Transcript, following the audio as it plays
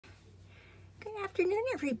afternoon,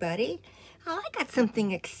 everybody. I got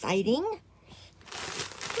something exciting.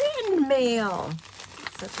 Friend mail.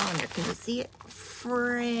 What's on there? Can you see it?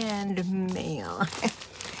 Friend mail.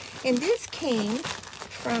 And this came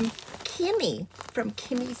from Kimmy, from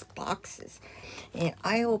Kimmy's Boxes. And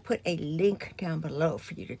I will put a link down below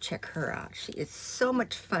for you to check her out. She is so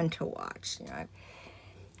much fun to watch. You know,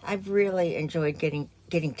 I've really enjoyed getting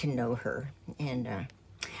to know her, and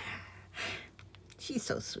she's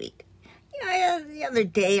so sweet. Yeah, the other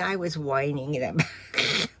day I was whining that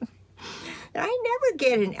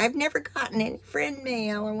I've never gotten any friend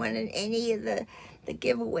mail or wanted any of the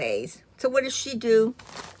giveaways. So what does she do?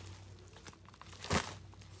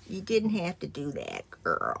 You didn't have to do that,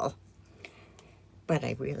 girl. But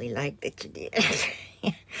I really like that you did.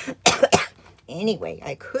 Anyway,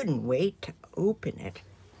 I couldn't wait to open it.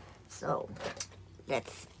 So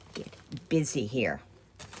let's get busy here.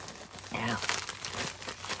 Now,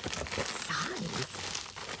 what size?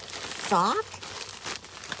 Soft?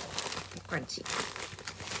 Crunchy.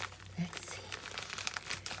 Let's see.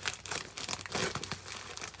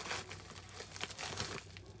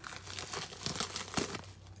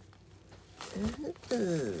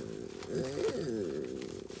 Ooh.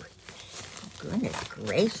 Goodness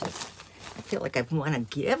gracious. I feel like I've won a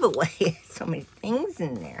giveaway. So many things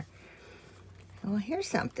in there. Well, here's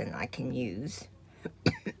something I can use.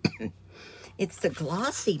 It's the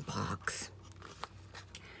Glossy Box.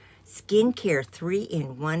 Skincare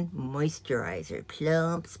 3-in-1 moisturizer.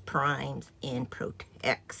 Plumps, primes, and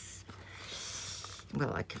protects.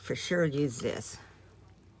 Well, I could for sure use this.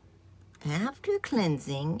 After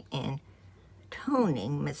cleansing and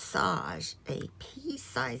toning, massage a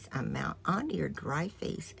pea-sized amount onto your dry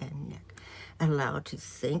face and neck. Allow it to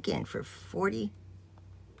sink in for 40.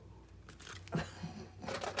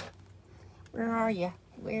 Where are you?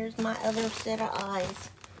 Where's my other set of eyes?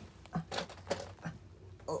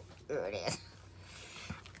 Oh, there it is.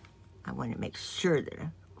 I want to make sure that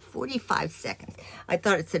 45 seconds. I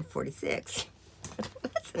thought it said 46.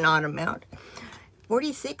 That's an odd amount.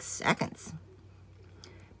 46 seconds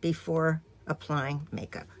before applying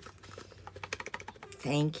makeup.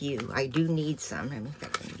 Thank you. I do need some. Let me see if I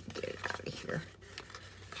can get it out of here.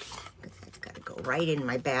 Because that's got to go right in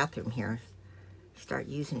my bathroom here. Start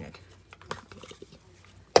using it.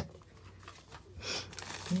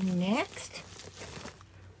 Next,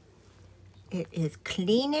 it is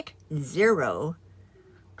Clean It Zero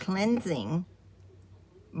Cleansing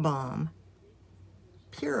Balm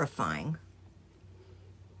Purifying.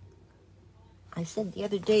 I said the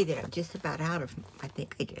other day that I'm just about out of, I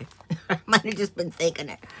think I did. I might have just been thinking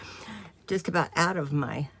it. Just about out of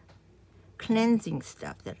my cleansing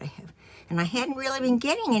stuff that I have. And I hadn't really been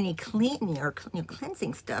getting any cleaning or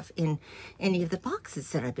cleansing stuff in any of the boxes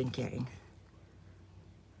that I've been getting.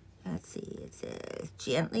 Let's see, it says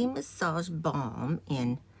gently massage balm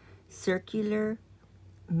in circular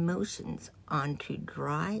motions onto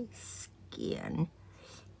dry skin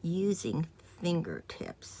using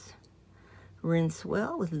fingertips. Rinse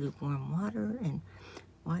well with lukewarm water and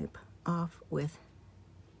wipe off with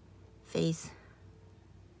face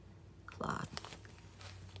cloth.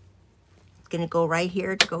 It's gonna go right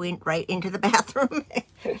here to go in right into the bathroom.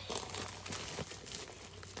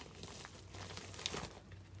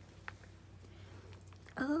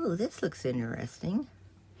 Oh, this looks interesting.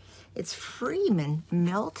 It's Freeman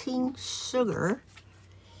Melting Sugar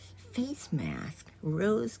Face Mask,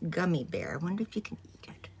 Rose Gummy Bear. I wonder if you can eat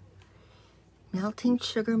it. Melting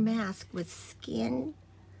Sugar Mask with Skin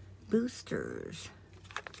Boosters.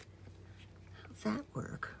 How's that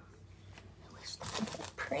work? I wish that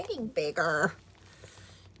was printing bigger.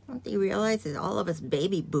 Don't they realize that all of us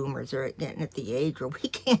baby boomers are getting at the age where we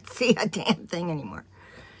can't see a damn thing anymore?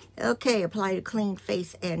 Okay, apply to clean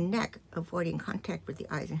face and neck, avoiding contact with the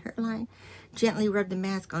eyes and hairline. Gently rub the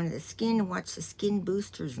mask onto the skin and watch the skin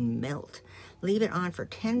boosters melt. Leave it on for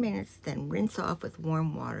 10 minutes, then rinse off with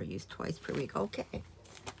warm water. Use twice per week. Okay.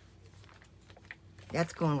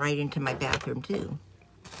 That's going right into my bathroom, too.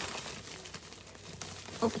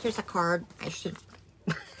 Oh, here's a card. I should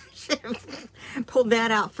have pulled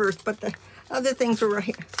that out first, but the other things were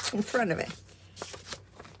right in front of it.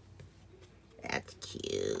 That's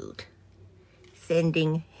cute.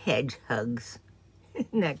 Sending hedge hugs.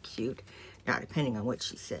 Isn't that cute? Now, depending on what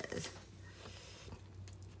she says.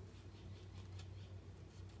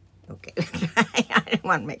 Okay. I didn't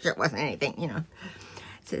want to make sure it wasn't anything, you know.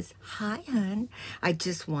 It says, hi, hon. I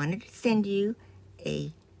just wanted to send you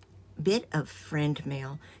a bit of friend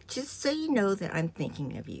mail, just so you know that I'm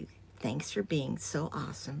thinking of you. Thanks for being so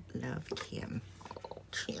awesome. Love, Kim. Oh,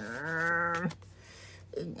 Kim.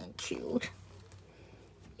 Isn't that cute?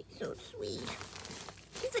 So sweet.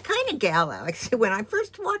 kind of gal, Alex. When I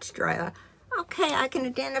first watched her, I thought, okay, I can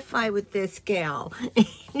identify with this gal.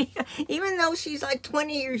 Even though she's like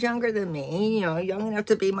 20 years younger than me, you know, young enough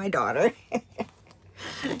to be my daughter.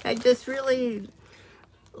 I just really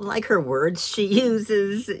like her words she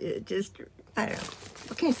uses. It just, I don't know.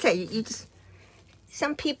 What can you say? You just,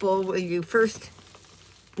 some people, when you first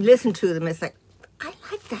listen to them, it's like, I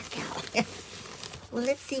like that gal. Well,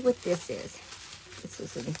 let's see what this is. This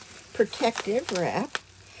is in protective wrap.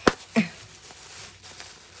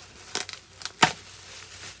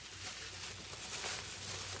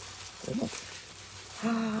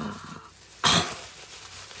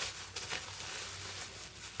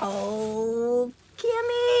 Oh,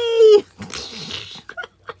 Kimmy!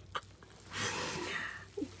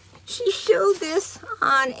 She showed this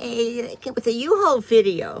on with a U-Haul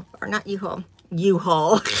video, or not U-Haul,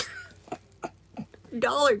 U-Haul,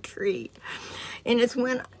 Dollar Tree. And it's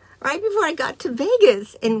when, right before I got to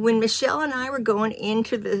Vegas, and when Michelle and I were going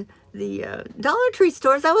into the Dollar Tree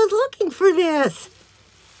stores, I was looking for this.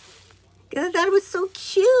 I thought it was so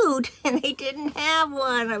cute, and they didn't have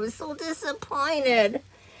one. I was so disappointed.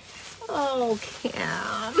 Oh, Kim.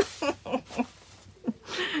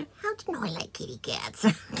 How do you know I like kitty cats?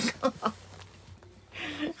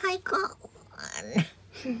 I got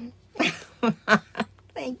one.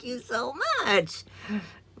 Thank you so much.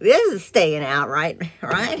 This is staying out right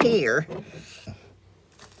here.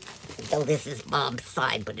 So this is Bob's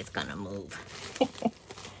side, but it's gonna move.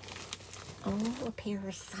 Oh, a pair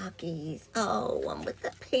of sockies. Oh, one with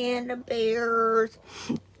the panda bears.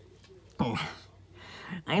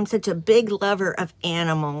 I'm such a big lover of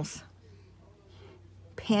animals.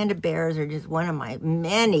 Panda bears are just one of my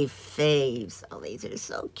many faves. Oh, these are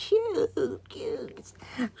so cute, cute.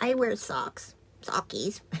 I wear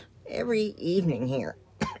sockies, every evening here.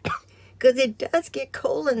 Because it does get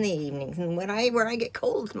cold in the evenings. And where I get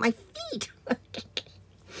cold is my feet.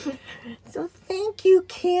 So thank you,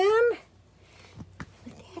 Kim.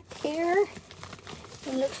 That pair.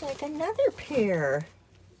 It looks like another pair.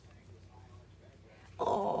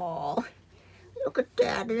 Oh, look at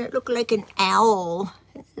that. And it looked like an owl.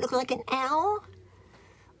 Does it look like an owl?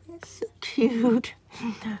 That's so cute.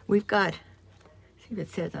 We've got, see if it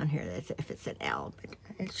says on here if it's an owl, but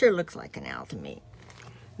it sure looks like an owl to me.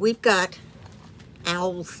 We've got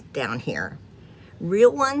owls down here.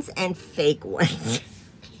 Real ones and fake ones.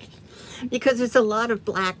 Because there's a lot of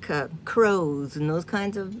black crows and those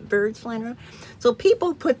kinds of birds flying around. So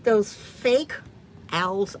people put those fake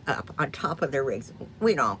owls up on top of their rigs.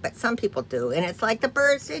 We don't, but some people do. And it's like the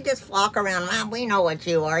birds, they just flock around. Mom, we know what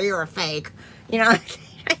you are. You're a fake. You know,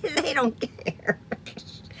 they don't care.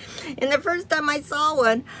 And the first time I saw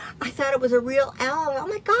one, I thought it was a real owl. Oh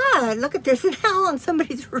my God, look at there's an owl on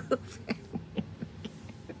somebody's roof.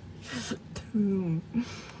 Oh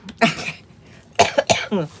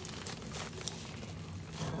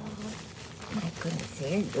my goodness,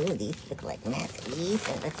 here. Ooh, these look like masties.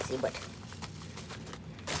 And let's see what.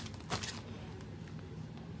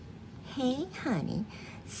 Hey, honey,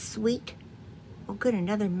 sweet. Oh, good,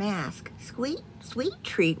 another mask. Sweet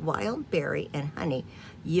treat, wild berry and honey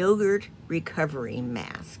yogurt recovery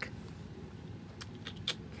mask.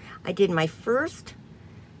 I did my first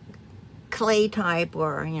clay type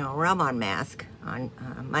or, you know, rub-on mask on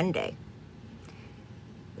Monday,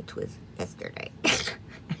 which was yesterday.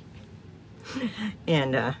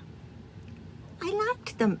 And I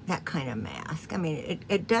liked that kind of mask. I mean,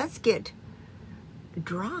 it does get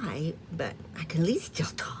dry, but I can at least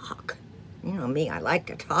still talk. You know me, I like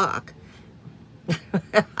to talk.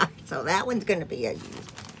 So that one's going to be a use.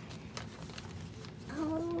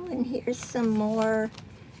 Oh, and here's some more,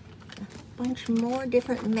 a bunch more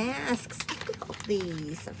different masks. Look at all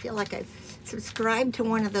these. I feel like I've subscribed to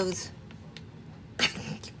one of those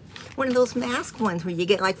mask ones where you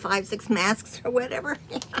get like 5-6 masks or whatever.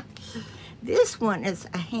 This one is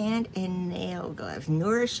a hand and nail gloves,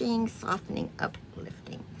 nourishing, softening,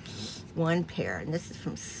 uplifting. One pair, and this is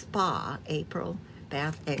from Spa, April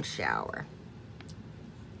Bath and Shower.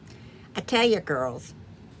 I tell you, girls,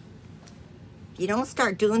 you don't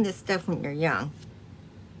start doing this stuff when you're young.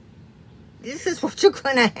 This is what you're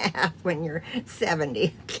gonna have when you're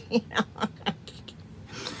 70. You know?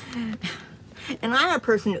 And I'm a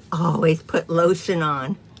person who always put lotion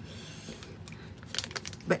on.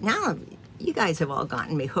 But now you guys have all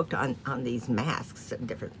gotten me hooked on these masks and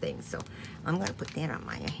different things. So I'm going to put that on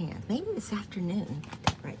my hands. Maybe this afternoon. Put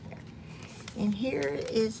that right there. And here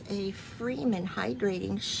is a Freeman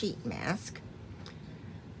Hydrating Sheet Mask.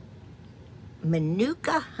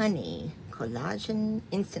 Manuka Honey. Collagen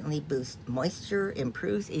instantly boosts moisture,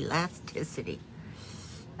 improves elasticity.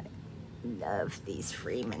 Love these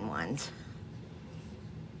Freeman ones.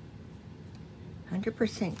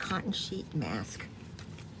 100% cotton sheet mask.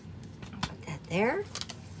 Put that there.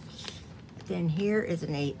 Then here is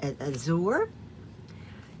an Azure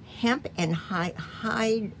hemp and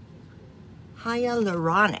hyaluronic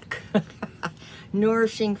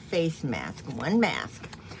nourishing face mask. One mask.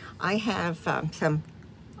 I have some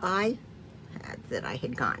eye pads that I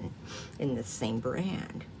had gotten in the same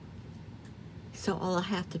brand. So I'll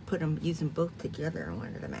have to use them both together on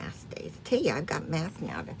one of the mask days. I tell you, I've got masks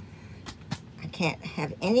now. I can't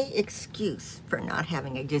have any excuse for not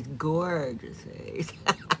having a just gorgeous face.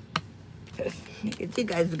 You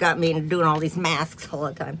guys have got me into doing all these masks all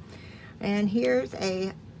the time. And here's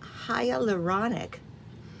a hyaluronic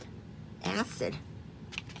acid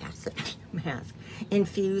mask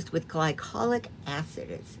infused with glycolic acid.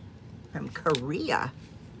 It's from Korea.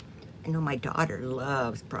 I know my daughter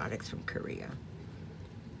loves products from Korea.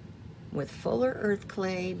 With fuller earth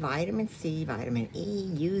clay, vitamin C, vitamin E,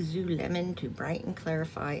 yuzu, lemon to brighten,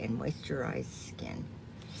 clarify, and moisturize skin.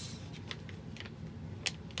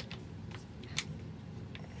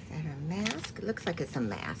 Is that a mask? It looks like it's a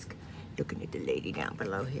mask. Looking at the lady down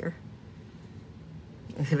below here.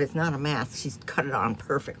 If it's not a mask, she's cut it on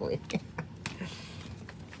perfectly.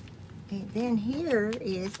 And then here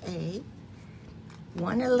is a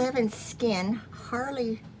 111 Skin,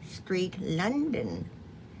 Harley Street, London.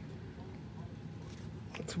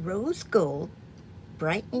 It's rose gold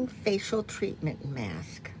brightening facial treatment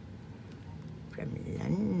mask from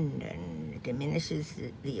London. It diminishes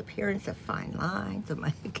the appearance of fine lines.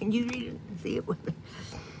 Can you read it and see it with me?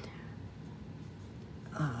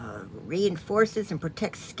 Reinforces and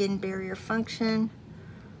protects skin barrier function.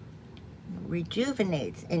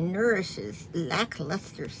 Rejuvenates and nourishes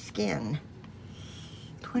lackluster skin.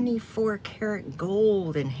 24 karat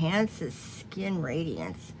gold enhances skin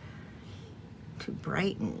radiance to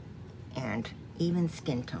brighten and even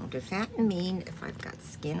skin tone. Does that mean if I've got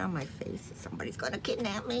skin on my face, somebody's going to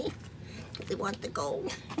kidnap me because they want the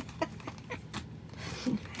gold?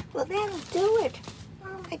 Well, that'll do it.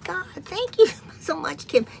 Oh my God, thank you so much,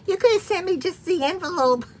 Kim. You could have sent me just the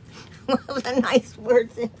envelope with the nice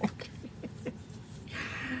words in it.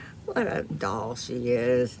 What a doll she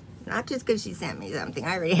is. Not just because she sent me something.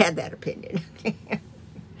 I already had that opinion.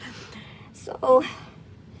 So,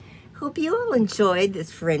 hope you all enjoyed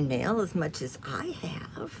this friend mail as much as I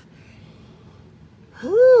have.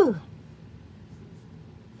 Whew.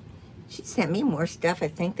 She sent me more stuff, I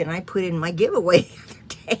think, than I put in my giveaway the other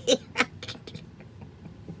day.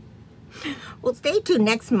 Well, stay tuned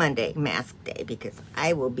next Monday, Mask Day, because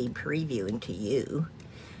I will be previewing to you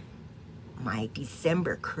my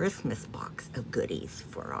December Christmas box of goodies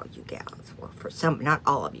for all you gals. Well, for some, not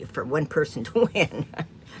all of you, for one person to win.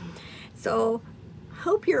 So,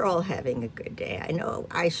 hope you're all having a good day. I know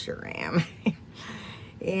I sure am.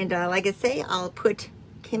 And like I say, I'll put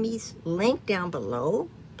Kimmy's link down below.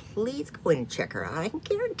 Please go in and check her out. I can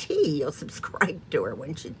guarantee you'll subscribe to her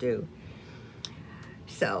once you do.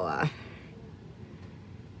 So,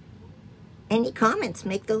 any comments,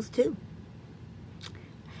 make those too.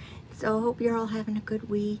 So, hope you're all having a good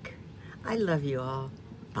week. I love you all.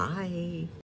 Bye.